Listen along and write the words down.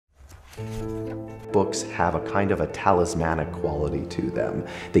Books have a kind of a talismanic quality to them.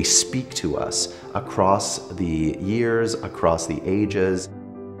 They speak to us across the years, across the ages.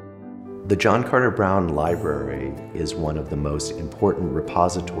 The John Carter Brown Library is one of the most important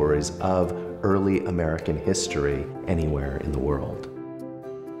repositories of early American history anywhere in the world.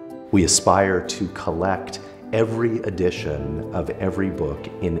 We aspire to collect every edition of every book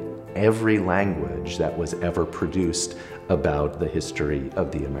in every language that was ever produced about the history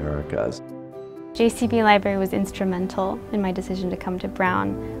of the Americas. JCB Library was instrumental in my decision to come to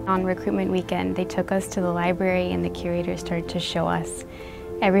Brown. On recruitment weekend, they took us to the library and the curators started to show us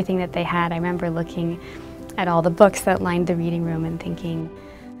everything that they had. I remember looking at all the books that lined the reading room and thinking,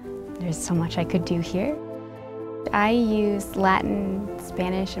 there's so much I could do here. I used Latin,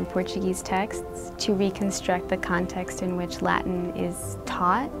 Spanish, and Portuguese texts to reconstruct the context in which Latin is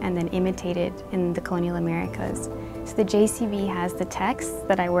taught and then imitated in the colonial Americas. So the JCB has the texts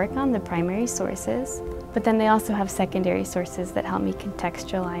that I work on, the primary sources, but then they also have secondary sources that help me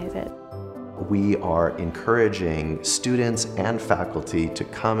contextualize it. We are encouraging students and faculty to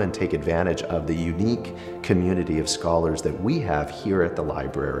come and take advantage of the unique community of scholars that we have here at the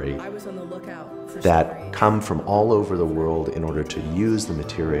library. I was on the lookout for that come from all over the world in order to use the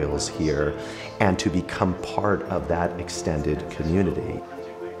materials here and to become part of that extended community.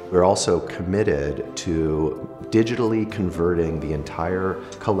 We're also committed to digitally converting the entire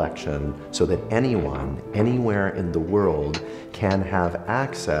collection so that anyone, anywhere in the world, can have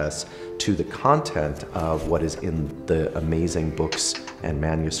access to the content of what is in the amazing books and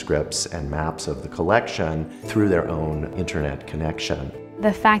manuscripts and maps of the collection through their own internet connection.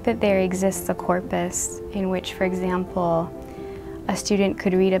 The fact that there exists a corpus in which, for example, a student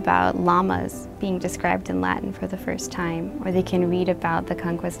could read about llamas being described in Latin for the first time, or they can read about the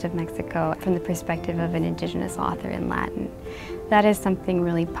conquest of Mexico from the perspective of an indigenous author in Latin. That is something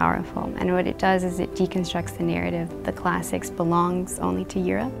really powerful, and what it does is it deconstructs the narrative that the classics belongs only to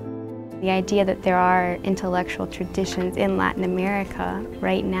Europe. The idea that there are intellectual traditions in Latin America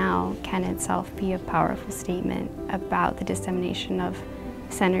right now can itself be a powerful statement about the dissemination of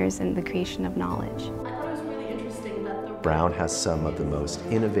centers and the creation of knowledge. Brown has some of the most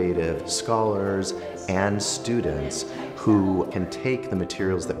innovative scholars and students who can take the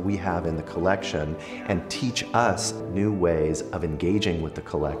materials that we have in the collection and teach us new ways of engaging with the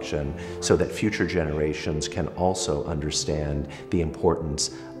collection so that future generations can also understand the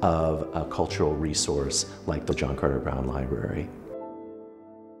importance of a cultural resource like the John Carter Brown Library.